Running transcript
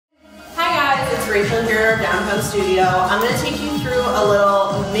Rachel here, Downtown Studio. I'm going to take you through a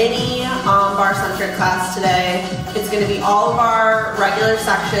little mini bar centric class today. It's going to be all of our regular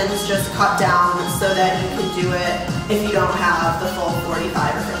sections just cut down so that you can do it if you don't have the full 45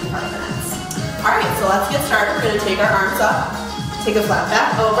 or 55 minutes. Alright, so let's get started. We're going to take our arms up, take a flat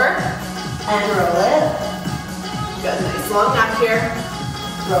back over, and roll it. Got a nice long neck here.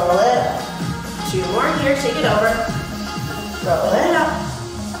 Roll it. 2 more here, take it over. Roll it up.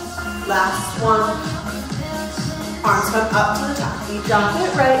 Last one. Arms come up to the top. You drop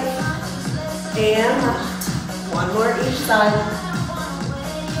it right and left. 1 more each side.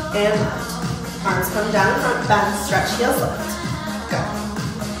 And left. Arms come down in front, bend, stretch, heels lift. Go.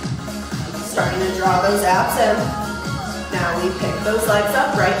 Starting to draw those abs in. Now we pick those legs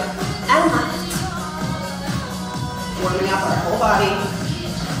up right and left. Warming up our whole body.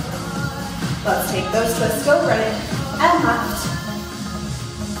 Let's take those twists, go right and left.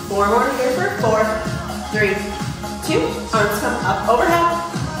 4 more here for 4, 3, 2. Arms come up overhead.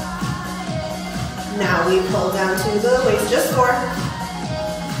 Now we pull down to the waist, just 4.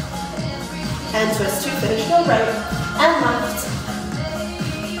 And twist to finish, go right and left.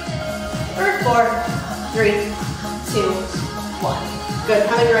 For 4, 3, 2, 1. Good,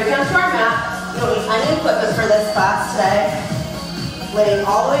 coming right down to our mat. You don't need any equipment for this class today. Laying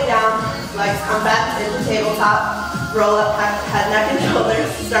all the way down, legs come back into tabletop. Roll up head, neck, and shoulders.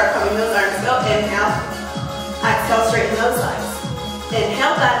 Start coming those arms. Go inhale. Exhale, straighten those legs.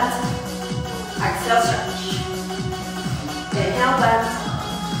 Inhale, bend. Exhale, stretch. Inhale, bend.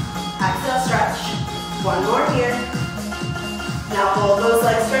 Exhale, stretch. 1 more here. Now hold those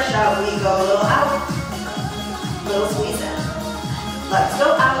legs stretched out. We go a little out. Little squeeze in. Legs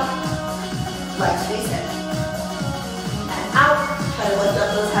go out. Legs squeeze in. And out. Try to lift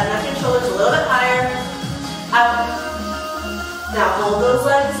up those head, neck, and shoulders a little bit higher. Out. Now hold those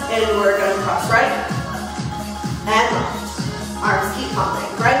legs and we're going to cross right and left. Arms keep pumping.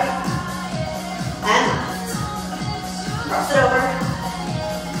 Right and left. Cross it over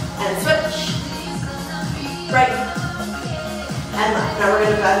and switch. Right and left. Now we're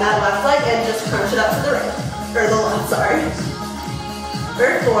going to bend that left leg and just crunch it up to the right. Or the left, sorry.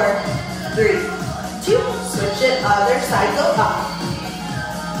 For 4, 3, 2. Switch it, other side, go up.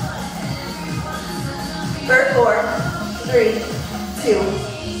 For 4, 3, 2,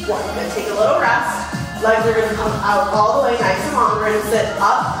 1. Good. Take a little rest. Legs are going to come out all the way nice and long. We're going to sit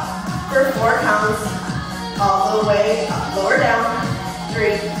up for 4 counts. All the way up. Lower down.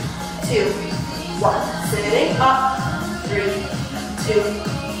 3, 2, 1. Sitting up. 3, 2,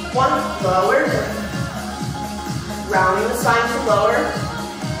 1. Lower down. Rounding the spine to lower.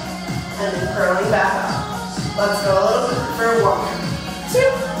 And then curling back up. Let's go a little bit for 1,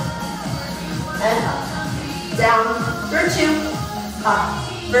 2. And up. Down for 2, up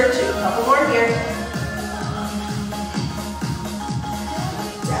for 2. Couple more here.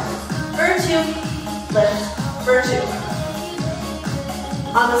 Down for 2, lift for 2.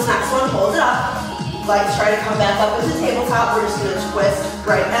 On this next one, hold it up. Legs try to come back up into tabletop. We're just going to twist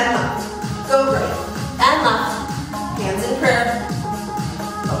right and left. Go right and left. Hands in prayer.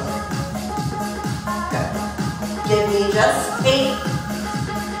 Over. Good. Give me just 8,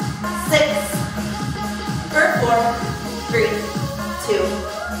 6. For 4, 3, 2, 1.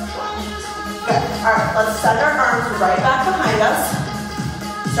 Good. Alright, let's send our arms right back behind us.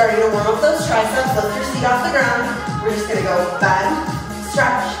 Starting to warm up those triceps. Lift your seat off the ground. We're just going to go bend,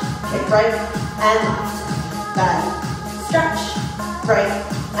 stretch, kick right and left. Bend, stretch, right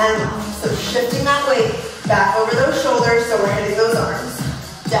and left. So shifting that weight back over those shoulders so we're hitting those arms.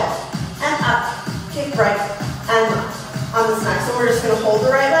 Down and up, kick right and left. On this next one, we're just going to hold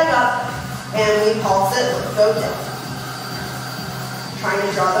the right leg up. And we pulse it, let's go down. Trying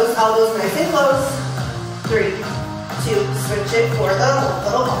to draw those elbows nice and close. 3, 2, switch it for the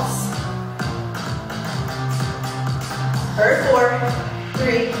little pulse. For 4,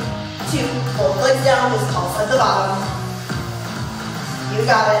 3, 2, both legs down, just pulse at the bottom. You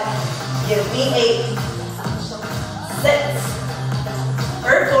got it. Give me 8, 6.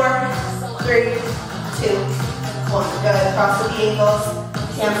 For 4, 3, 2, 1. Good, cross the ankles.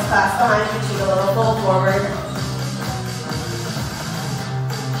 Hands clasped behind you, take a little fold forward.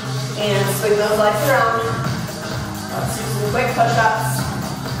 And swing those legs around. Let's do some quick push-ups.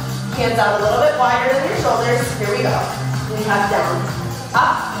 Hands out a little bit wider than your shoulders. Here we go. We have down,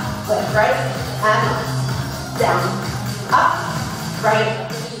 up, lift, right, and left. Down, up, right,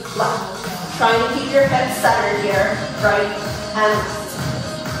 left. Trying to keep your hips centered here, right, and left.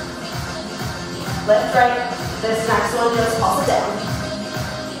 Lift right. This next one, just pulse it down.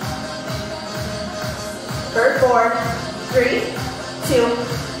 For 4, 3, 2,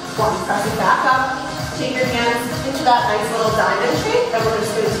 1. Press it back up. Take your hands into that nice little diamond shape, and we're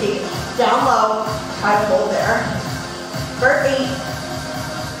just going to take down low, try to hold there. For 8,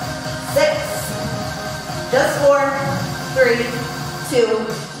 6, just 4, 3, 2,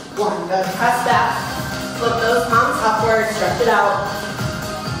 1. Good. Press back. Flip those palms upward, stretch it out.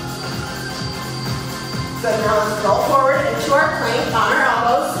 Good. Now let's roll forward into our plank on our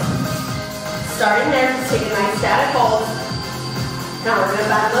elbows. Starting there, just take a nice static hold. Now we're going to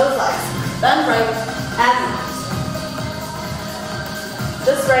bend those legs. Bend right and left.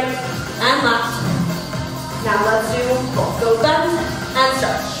 Just right and left. Now let's do both. Go bend and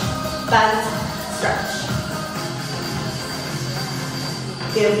stretch. Bend, stretch.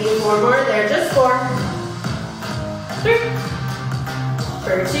 Give me 4 more there. Just 4. 3.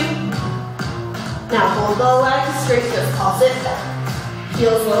 For 2. Now hold the legs straight. Just pulse it back.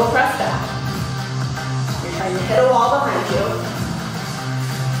 Heels a little press back. You're trying to hit a wall behind you.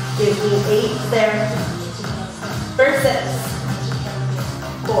 Give me 8 there. For 6,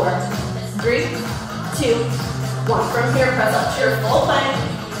 4, 3, 2, 1. From here, press up to your full plank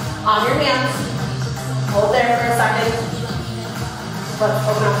on your hands. Hold there for a second. Let's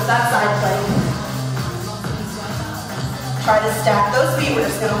open up to that side plank. Try to stack those feet. We're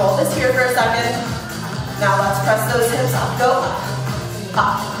just going to hold this here for a second. Now let's press those hips up. Go up,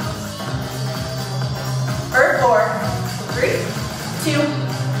 up. For 4, 3, 2,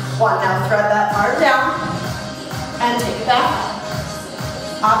 1. Now thread that arm down and take it back up.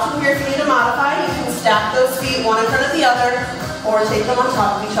 Option here if you need to modify. You can stack those feet one in front of the other or take them on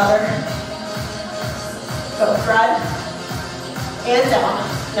top of each other. Go thread and down.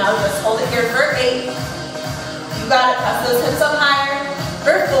 Now just hold it here for 8. You got it. Press those hips up higher.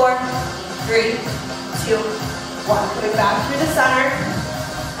 For 4, 3, 2, 1. Coming back through the center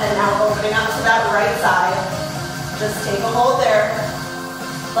and now opening up to that right side. Just take a hold there.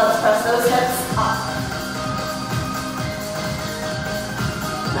 Let's press those hips up.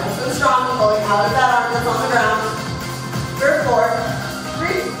 Nice and strong, pulling out of that arm that's on the ground. For 4,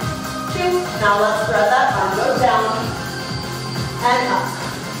 3, 2. Now let's thread that arm. Go down and up.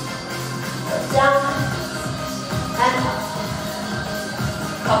 Go down and up.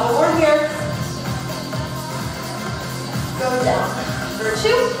 Couple more here. Go down. For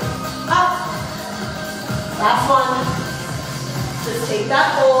 2, up. Last one. Just take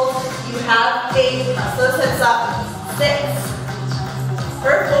that hold. You have 8. Press those hips up. 6.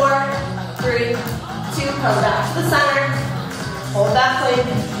 For 4, 3, 2. Come back to the center. Hold that plank.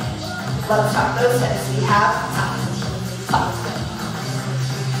 Let's tuck those hips. We have tuck. Tuck.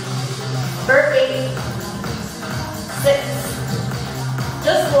 For 8, 6.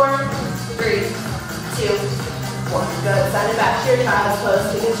 Just 4, 3, 2, 1. Good. Send it back to your child's pose.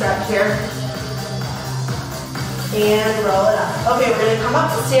 Take a stretch here. And roll it up. Okay, we're going to come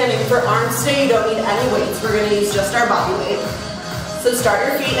up to standing. For arms today, you don't need any weights. We're going to use just our body weight. So start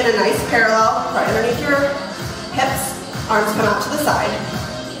your feet in a nice parallel, right underneath your hips. Arms come out to the side.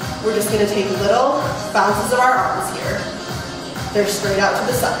 We're just going to take little bounces of our arms here. They're straight out to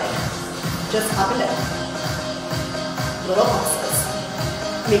the side. Just up and down. Little pulses.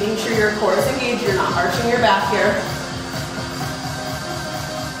 Making sure your core is engaged. You're not arching your back here.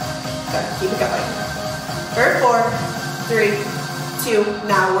 Good. Keep it going. For 4, 3, 2.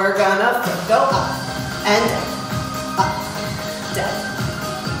 Now we're gonna go up and down, up, down.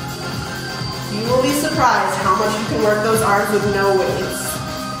 You will be surprised how much you can work those arms with no weights.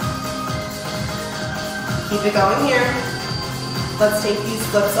 Keep it going here. Let's take these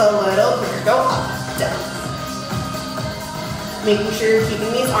flips a little quicker. Go up, down. Making sure you're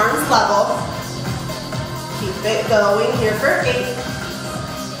keeping these arms level. Keep it going here for 8,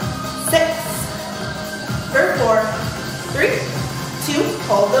 6. For 4, 3, 2.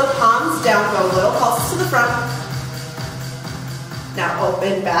 Hold the palms down. Go little pulses to the front. Now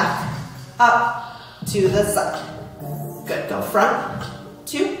open back up to the side. Good. Go front,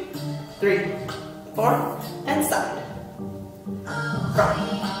 2, 3, 4, and side. Front,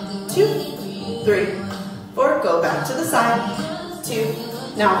 2, 3, 4. Go back to the side, 2.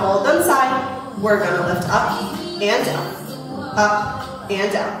 Now hold them side. We're gonna lift up and down, up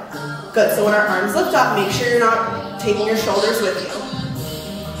and down. Good, so when our arms lift up, make sure you're not taking your shoulders with you.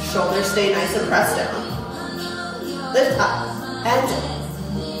 Shoulders stay nice and pressed down. Lift up and down.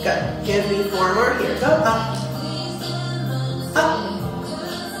 Good, give me 4 more here. Go up, up.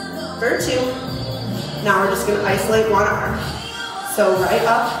 For 2. Now we're just gonna isolate one arm. So right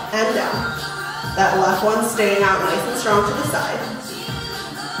up and down. That left one staying out nice and strong to the side.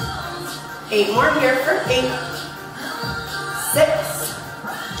 8 more here for 8, 6.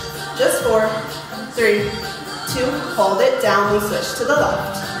 Just 4, 3, 2, hold it down, we switch to the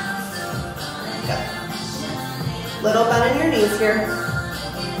left. Little bend in your knees here.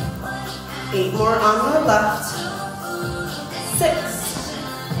 8 more on the left.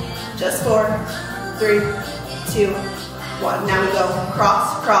 6. Just 4, 3, 2, 1. Now we go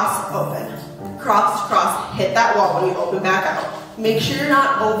cross, cross, open. Cross, cross, hit that wall when you open back out. Make sure you're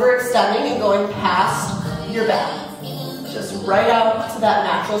not overextending and going past your back. Just right out to that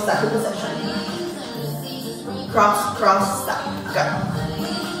natural second position. Cross, cross, step. Go.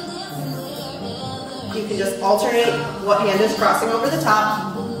 You can just alternate what hand is crossing over the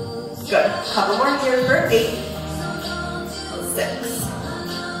top. Good. Couple more here for 8. 6.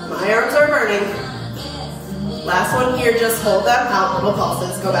 My arms are burning. Last one here, just hold them out, little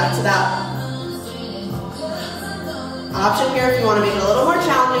pulses. Go back to that. Option here if you want to make it a little more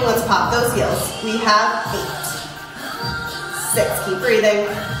challenging, let's pop those heels. We have 8. 6, keep breathing.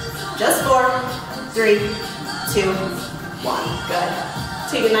 Just 4, 3, 2, 1. Good.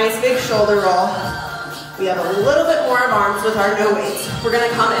 Take a nice big shoulder roll. We have a little bit more of arms with our no weights. We're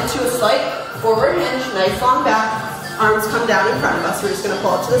gonna come into a slight forward hinge, nice long back. Arms come down in front of us. We're just gonna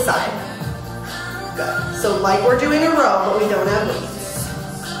pull it to the side. Good. So like we're doing a row, but we don't have weights.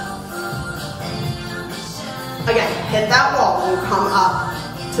 Again, hit that wall when you come up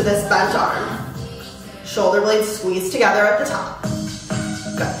to this bent arm. Shoulder blades squeeze together at the top.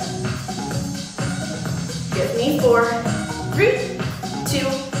 Good. Give me 4, 3, 2,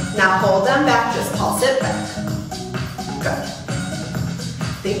 now hold them back, just pulse it back. Good.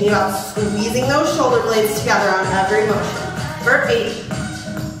 Thinking about squeezing those shoulder blades together on every motion. For 8,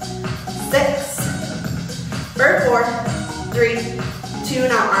 6, for 4, 3, 2,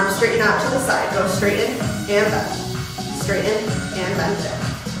 now arms straighten out to the side. Go straighten and bend. Straighten and bend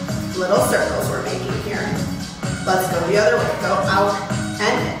it. Little circles we're making here. Let's go the other way. Go out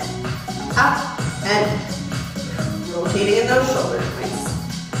and in. Out and in. Rotating in those shoulder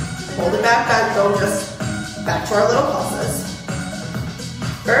joints. Hold it back, bend, go just back to our little pulses.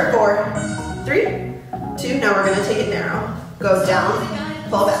 For 4, 3, 2, now we're gonna take it narrow. Go down,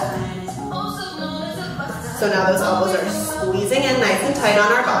 pull back. So now those elbows are squeezing in nice and tight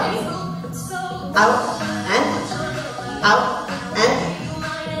on our body. Out and out and.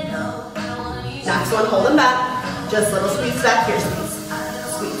 Next one, hold them back. Just little squeeze back here, squeeze.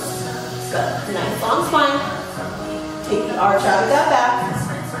 Squeeze. Good. Nice long spine. Take the arch out of that back.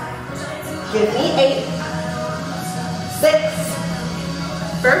 Give me 8, 6,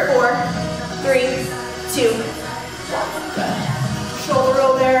 for 4, 3, 2, 1. Good. Shoulder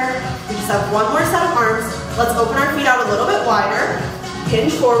roll there. We just have one more set of arms. Let's open our feet out a little bit wider.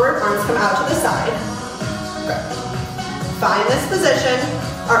 Hinge forward, arms come out to the side. Good. Find this position.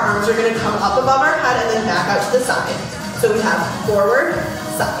 Our arms are going to come up above our head and then back out to the side. So we have forward,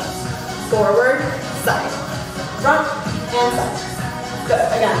 side, forward, side, front, and side. Good.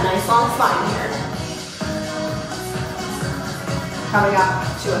 Again, nice long spine here. Coming up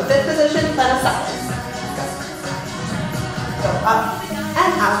to a 5th position, then a 2nd. Good. Go up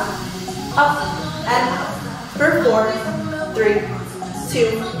and out, up and out. For 4, 3,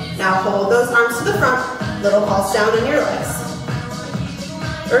 2. Now hold those arms to the front. Little pulse down in your legs.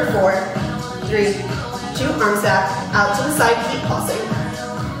 For 4, 3, 2. Arms back, out to the side. Keep pulsing.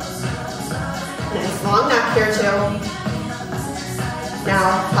 Nice long neck here too.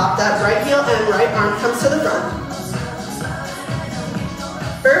 Now, pop that right heel and right arm comes to the front.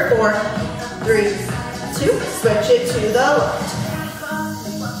 For 4, 3, 2, switch it to the left.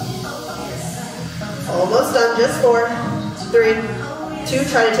 Almost done, just 4, 3, 2,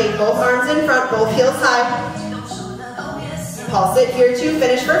 try to take both arms in front, both heels high. Pulse it here to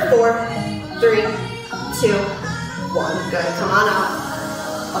finish for 4, 3, 2, 1. Good, come on out.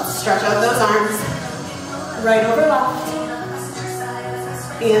 Let's stretch out those arms. Right over left.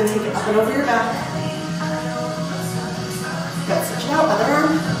 And take it up and over your back. Good, switch it out, other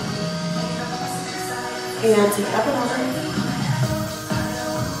arm. And take it up and over.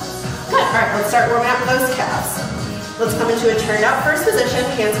 Good, all right, let's start warming up those calves. Let's come into a turned out first position.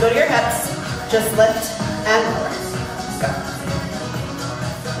 Hands go to your hips. Just lift and lower. Go.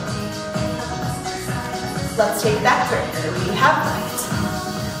 Let's take that trigger. We have lift.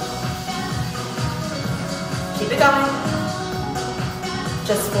 Keep it going.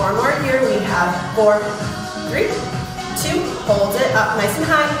 Just 4 more here. We have 4, 3, 2. Hold it up nice and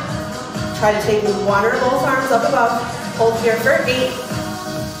high. Try to take one or both arms up above. Hold here for 8,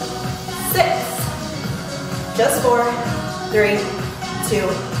 6. Just 4, 3, 2,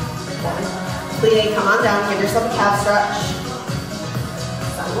 1. Completing. Come on down. Give yourself a calf stretch.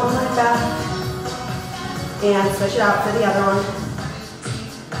 Side one leg back. And switch it out for the other one.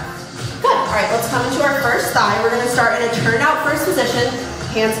 Good. All right, let's come into our first thigh. We're going to start in a turned out first position.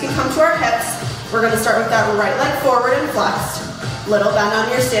 Hands can come to our hips. We're gonna start with that right leg forward and flexed. Little bend on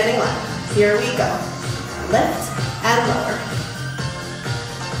your standing leg. Here we go. Lift and lower.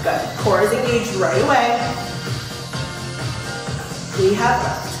 Good. Core is engaged right away. We have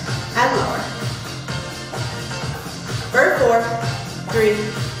lift and lower. For 4, 3,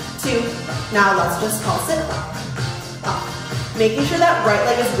 2. Now let's just pulse it up. Making sure that right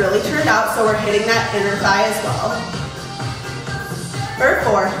leg is really turned out so we're hitting that inner thigh as well. For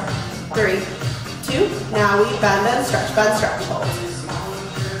 4, 3, 2. Now we bend and stretch, hold.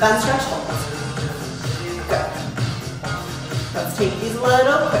 Bend, stretch, hold. Good. Let's take these a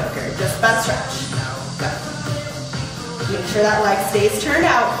little quicker. Just bend, stretch. Good. Make sure that leg stays turned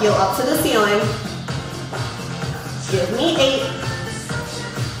out. Heel up to the ceiling. Give me 8,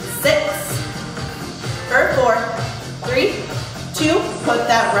 6, for 4, 3, 2. Put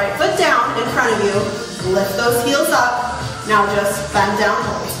that right foot down in front of you. Lift those heels up. Now just bend down,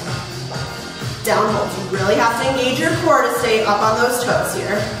 hold. Down hold. You really have to engage your core to stay up on those toes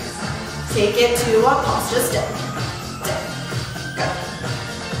here. Take it to a pulse, just dip. Dip. Good.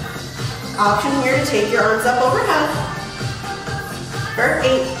 Option here to take your arms up overhead. For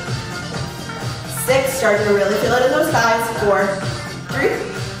 8, 6, starting to really feel it in those thighs. 4, 3,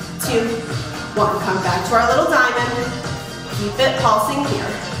 2, 1. Come back to our little diamond. Keep it pulsing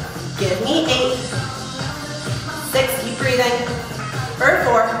here. Give me 8, 6, keep breathing. For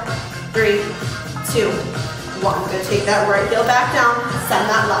 4, 3, 2, 1. Good. Take that right heel back down. Send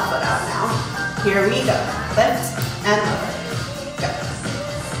that left foot out now. Here we go. Lift and lower. Good.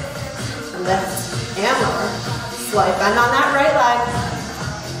 Lift and lower. Slight bend on that right leg.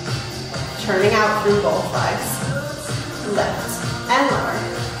 Turning out through both legs. Lift and lower.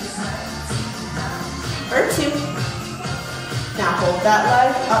 For 2. Now hold that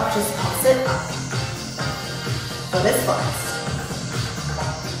leg up. Just pulse it up. Foot is flexed.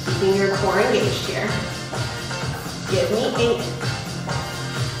 Keeping your core engaged here. Give me 8,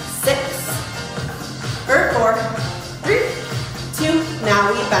 6, for 4, 3, 2.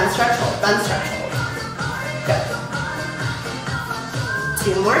 Now we bend, stretch, hold, bend, stretch, hold. Good.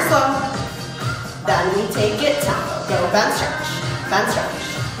 2 more slow. Then we take it tempo. Go bend, stretch, bend, stretch.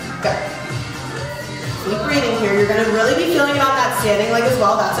 Good. Keep breathing here. You're gonna really be feeling it on that standing leg as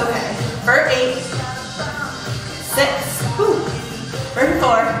well. That's okay. For 8, 6, whoo. For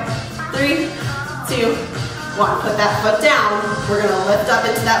 4, 3, 2, 1. Put that foot down. We're gonna lift up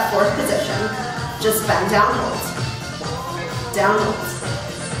into that 4th position. Just bend down, hold. Down, hold.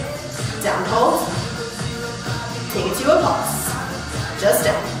 Down, hold. Take it to a pulse. Just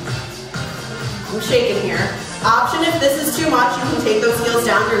down. I'm shaking here. Option if this is too much, you can take those heels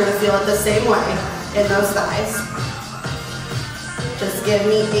down. You're gonna feel it the same way in those thighs. Just give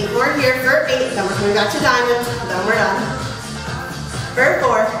me 8 more here for 8. Then we're coming back to diamond. Then we're done. For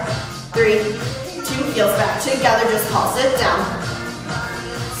 4, 3, 2, heels back together, just pulse it down.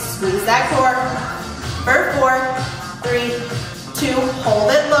 Squeeze that core. For 4, 3, 2,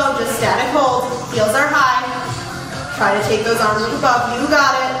 hold it low, just static hold. Heels are high. Try to take those arms above. You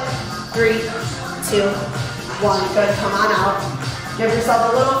got it. 3, 2, 1. Good. Come on out. Give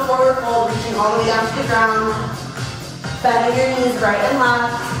yourself a little forward fold, reaching all the way down to the ground. Bending your knees right and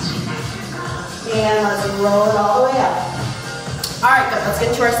left. And let's roll it all the way up. All right, good. Let's get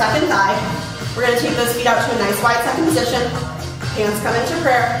into our second thigh. We're going to take those feet out to a nice wide second position. Hands come into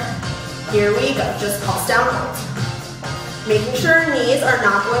prayer. Here we go. Just pulse down, hold. Making sure our knees are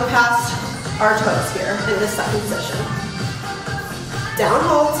not going past our toes here in this second position. Down,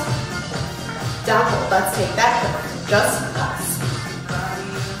 hold. Down, hold. Let's take that quicker. Just pulse.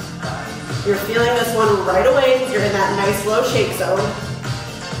 You're feeling this one right away because you're in that nice low shake zone.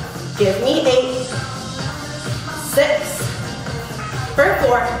 Give me 8, 6, for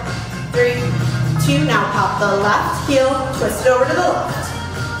 4, 3, 2. Now pop the left heel, twist it over to the left.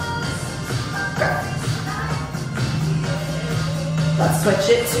 Good. Let's switch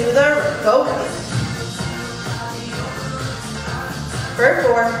it to the right. Go right. For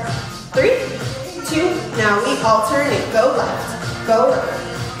 4, 3, 2. Now we alternate. Go left. Go right.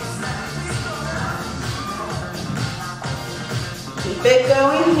 Keep it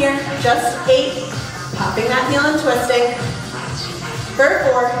going here. Just 8. Popping that heel and twisting. For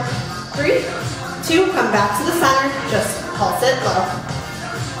 4, 3, 2. Come back to the center. Just pulse it low.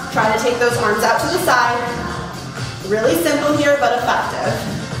 Try to take those arms out to the side. Really simple here, but effective.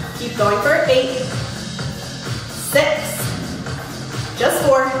 Keep going for 8, 6, just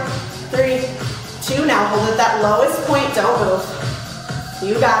 4, 3, 2. Now hold at that lowest point. Don't move.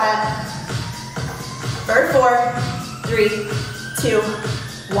 You got it. For 4, 3, 2,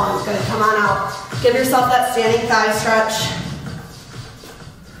 1. Good. Come on out. Give yourself that standing thigh stretch.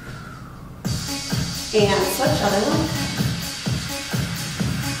 And switch, other one.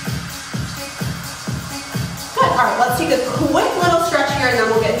 Good, all right, let's take a quick little stretch here and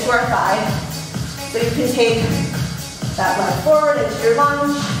then we'll get into our 5. So you can take that leg forward into your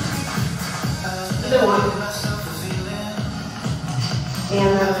lunge. Either one.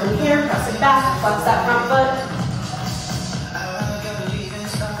 And then from here, press it back, flex that front foot.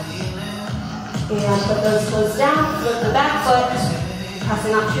 And put those toes down, lift the back foot,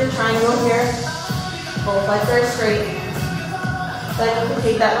 pressing up to your triangle here. Both legs are straight. Then you can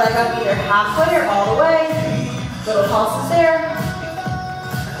take that leg up either halfway or all the way. Little pulses there.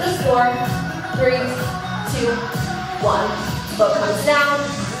 Just 4, 3, 2, 1. Foot comes down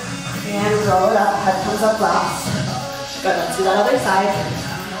and roll it up. Head comes up last. Good. Let's do that other side.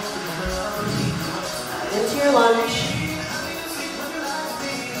 Into your lunge.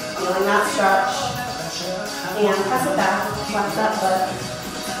 Feeling that stretch. And press it back. Flex that foot.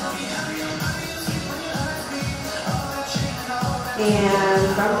 And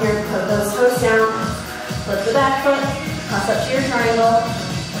from here, put those toes down. Lift the back foot. Press up to your triangle.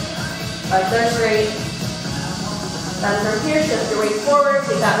 Legs are straight. Then from here, shift your weight forward.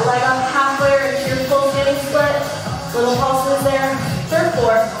 Take that leg up halfway or into your full standing split. Little pulses there. For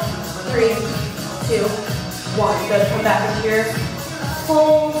 4, 3, 2, 1. Good. Come back into your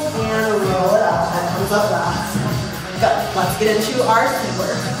fold and roll it up. That comes up last. Good. Let's get into our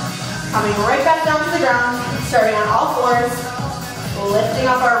sweeper. Coming right back down to the ground. Starting on all 4s. Lifting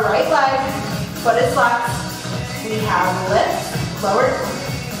up our right leg. Foot is flexed. We have lift, lower,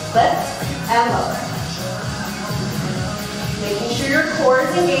 lift, and lower. Making sure your core is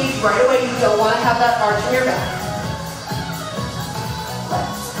engaged right away. You don't want to have that arch in your back.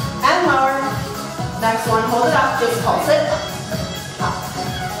 Lift and lower. Next one, hold it up. Just pulse it up.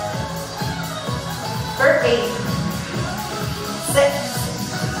 For 8, 6,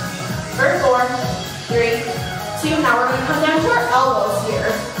 for 4, 3, 2. Now we're going to come down to our elbows here.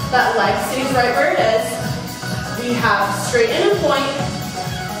 That leg stays right where it is. We have straighten and point,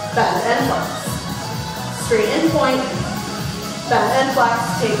 bend and flex. Straighten and point, bend and flex.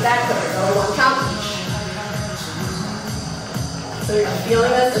 Take that clear. Go 1 count each. So you're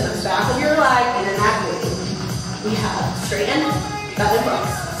feeling this in the back of your leg and in that weight. We have straighten, bend and flex.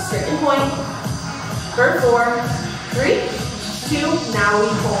 Straighten and point. For 4, 3, 2. Now we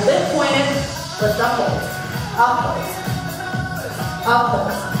hold it pointed. Lift up, hold. Up, hold. Up,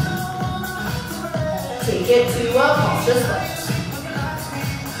 hold. Take it to a pulse, just lift.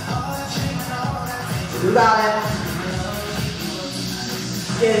 You got it.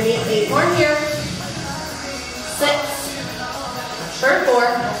 Give me 8 more here. 6, for 4,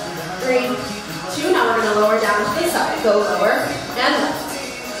 3, 2. Now we're going to lower down to the side. Go lower and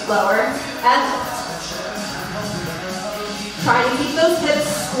lift. Lower and lift. Try to keep those hips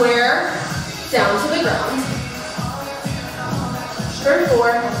square down to the ground. For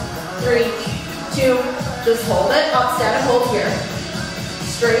 4, 3, 2, just hold it, up, static hold here.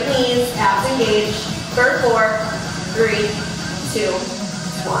 Straight knees, abs engaged. For 4, 3, 2,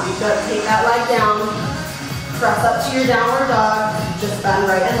 1. Good, take that leg down. Press up to your downward dog. Just bend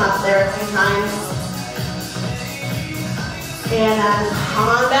right and left there a few times. And then come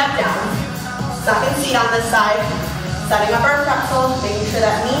on back down. Second seat on this side. Setting up our pretzel, making sure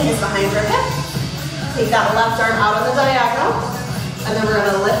that knee is behind your hip. Take that left arm out on the diagonal. And then we're going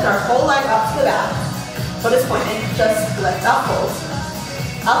to lift our whole leg up to the back. Foot is pointed. Just lift, up, hold.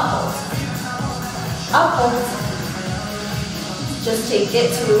 Up, hold. Up, hold. Just take it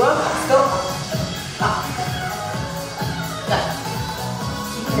to a pulse. Go up. Good.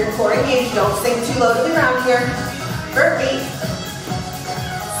 Keep your core engaged. Don't sink too low to the ground here. For 8,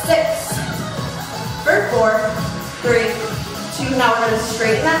 6, for 4, 3, 2. Now we're going to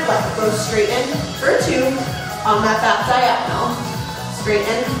straighten that leg. Go straighten for 2 on that back diagonal.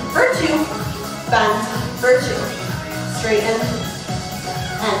 Straighten for 2, bend for 2. Straighten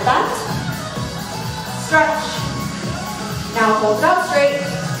and bend. Stretch. Now hold it up straight,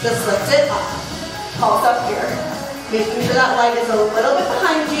 just lift it up. Pulse up here. Making sure that leg is a little bit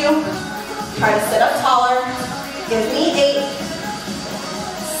behind you. Try to sit up taller. Give me 8,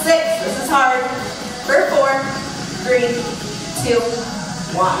 6, this is hard. For 4, 3, 2,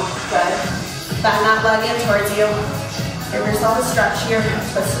 1. Good. Bend that leg in towards you. Give yourself a stretch here,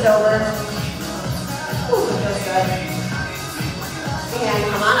 twist it over. Ooh, that's good. And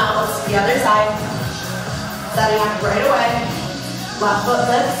come on out, let's do the other side. Setting up right away. Left foot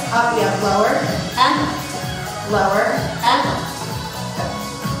lifts up, we have lower and lift. Lower and lift. Good.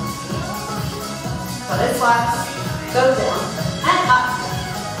 Foot is flexed, go down and up.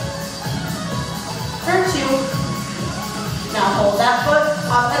 For 2. Now hold that foot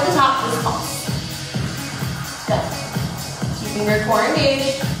up at the top, just pulse. Finger core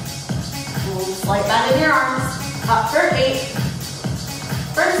engaged. Slight bend in your arms. Up for 8,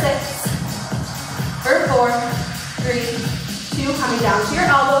 for 6, for 4, 3, 2. Coming down to your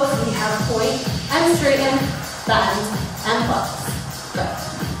elbows. We have point and straighten, bend and flex. Good.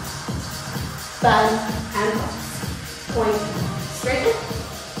 Bend and flex. Point, straighten,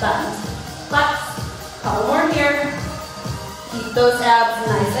 bend, flex. Couple more here. Keep those abs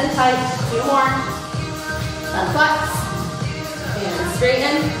nice and tight. 2 more. Then flex. And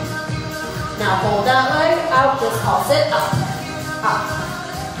straighten. Now hold that leg out. Just pulse it up. Up.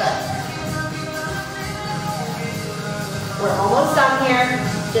 Good. We're almost done here.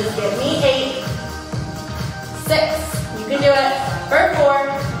 Just give me 8, 6. You can do it. For 4,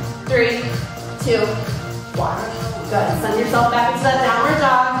 3, 2, 1. Good. Send yourself back into that downward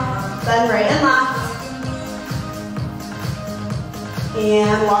dog. Then right and left.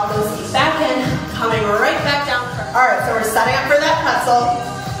 And walk those feet back in, coming right back down. All right, so we're setting up for that pretzel.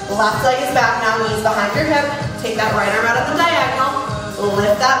 Left leg is back now, knees behind your hip. Take that right arm out of the diagonal.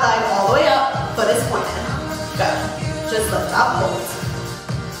 Lift that leg all the way up, foot is pointed. Good. Just lift, up, hold.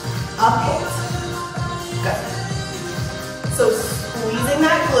 Up, hold. Good. So squeezing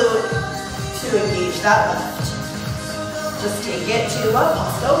that glute to engage that lift. Just take it to a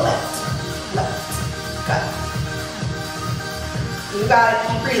posto lift. Lift. Good. You got it,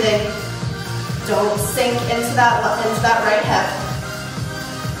 keep breathing. Don't sink into that right hip.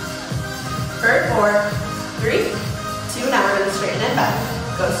 For 4, 3, 2. Now we're gonna straighten and bend.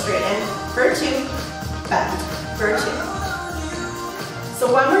 Go straight in. For 2, bend. For 2.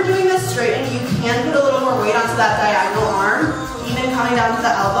 So when we're doing this straighten, you can put a little more weight onto that diagonal arm, even coming down to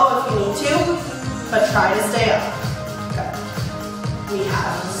the elbow if you need to, but try to stay up. Good. We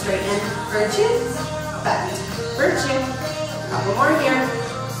have straighten for 2, bend for 2. Couple more here.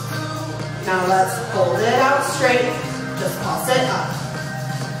 Now let's hold it out straight. Just pulse it up.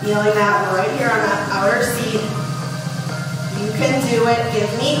 Feeling that right here on that outer seat. You can do it. Give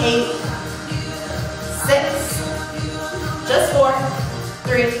me 8, 6, just 4,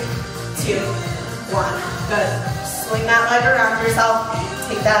 3, 2, 1. Good. Swing that leg around yourself.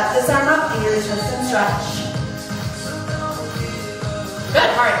 Take this arm up and twist and stretch. Good.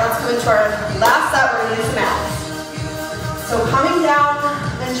 All right, let's come into our last set. We're going to use some abs. So coming down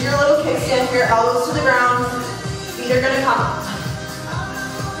into your little kickstand, your elbows to the ground, feet are gonna come up.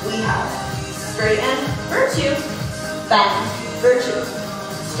 We have straighten for 2, bend for 2.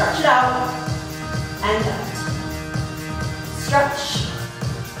 Stretch it out, and bend. Stretch.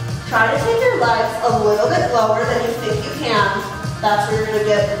 Try to take your legs a little bit lower than you think you can. That's where you're gonna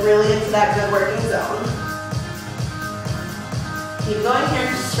get really into that good working zone. Keep going here,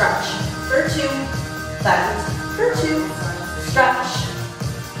 stretch for 2, bend for 2. Stretch.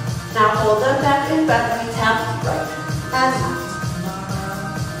 Now hold them back in bend. We tap right and left.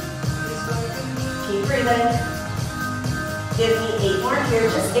 Keep breathing. Give me 8 more here,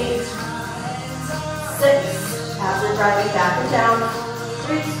 just 8. 6. Abs are driving back and down.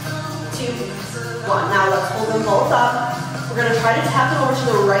 3, 2, 1. Now let's hold them both up. We're going to try to tap them over to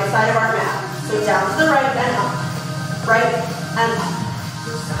the right side of our mat. So down to the right and up. Right and up.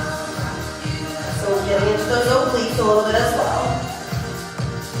 So we're getting into those obliques a little bit as well.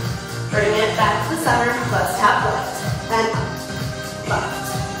 Bring it back to the center. Let's tap left and up.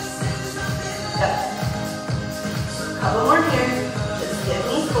 Left. Good. Couple more here. Just give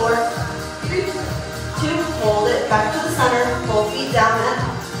me 4, 3, 2. Hold it back to the center. Both feet down and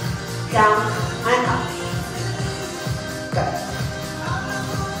up. Down and up. Good.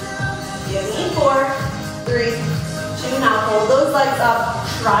 Give me 4, 3, 2. Now hold those legs up.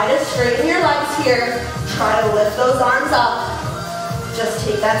 Try to straighten your legs here. Try to lift those arms up. Just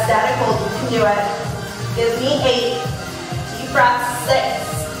take that static hold. You can do it. Give me 8. Deep breaths. 6.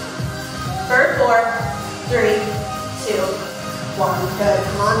 For 4, 3, 2, 1. Good.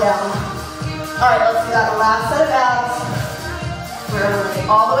 Come on down. All right, let's do that last set of abs. We're going to take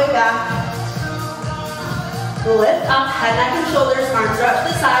all the way back. Lift up, head, neck, and shoulders. Arms are up to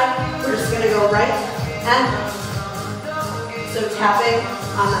the side. We're just going to go right and left. So tapping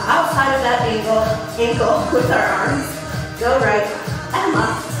on the outside of that ankle with our arms. Go right and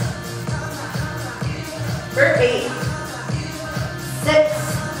left. For 8, 6,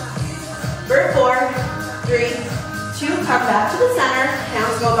 for 4, 3, 2. Come back to the center.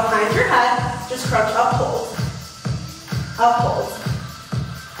 Hands go behind your head. Just crunch up, hold. Up, hold.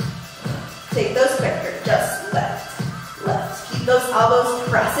 Take those quicker. Just lift, lift. Keep those elbows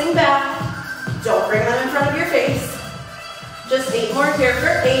pressing back. Don't bring them in front of your face. Just 8 more here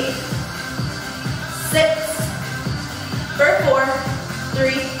for 8, 6, for 4,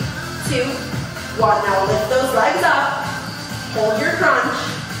 3, 2, 1. Now lift those legs up. Hold your crunch.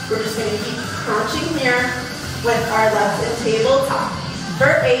 We're just gonna keep crunching here with our left and tabletop.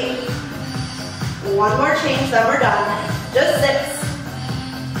 For 8, one more change, then we're done. Just 6.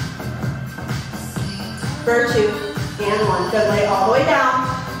 For 2 and 1. Good, lay all the way down.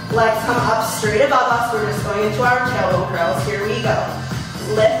 Legs come up straight above us. We're just going into our tailbone curls. Here we go.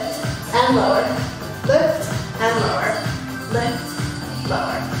 Lift and lower. Lift and lower. Lift,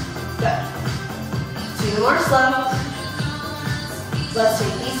 lower. Good. 2 more slow. Let's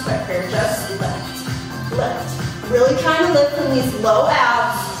take these quicker. Just lift, lift. Really trying to lift from these low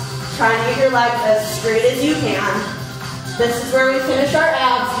abs. Trying to get your legs as straight as you can. This is where we finish our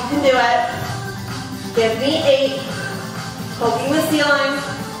abs. You can do it. Give me 8. Poking the ceiling.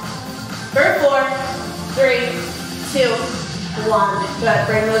 For 4, 3, 2, 1. Good.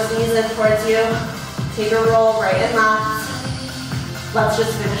 Bring those knees in towards you. Take a roll right and left. Let's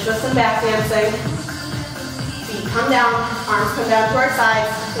just finish with some back dancing. Feet come down. Arms come down to our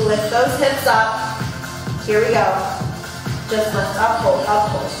sides. Lift those hips up. Here we go. Just lift up, hold, up,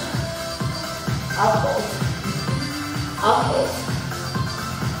 hold. Up, hold. Up, hold.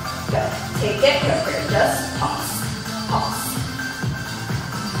 Good. Take it quicker. Just pause. Pause.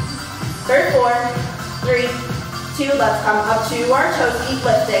 For 4, 3, 2. Let's come up to our toes. Keep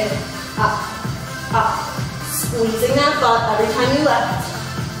lifting. Up, up. Squeezing that butt every time you lift.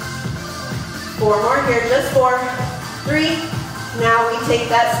 4 more here. Just 4, 3. Now we take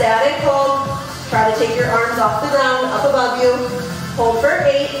that static hold. Try to take your arms off the ground, up above you. Hold for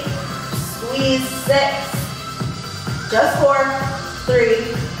 8. Squeeze 6. Just 4,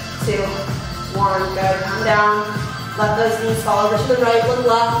 3, 2, 1. Good. Come down. Let those knees fall over to the right, look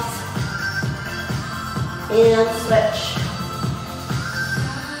left. And switch.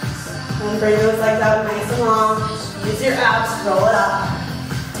 And bring those legs out nice and long. Use your abs, roll it up.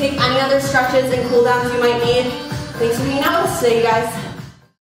 Take any other stretches and cool downs you might need. Thanks for being out with us today, you guys.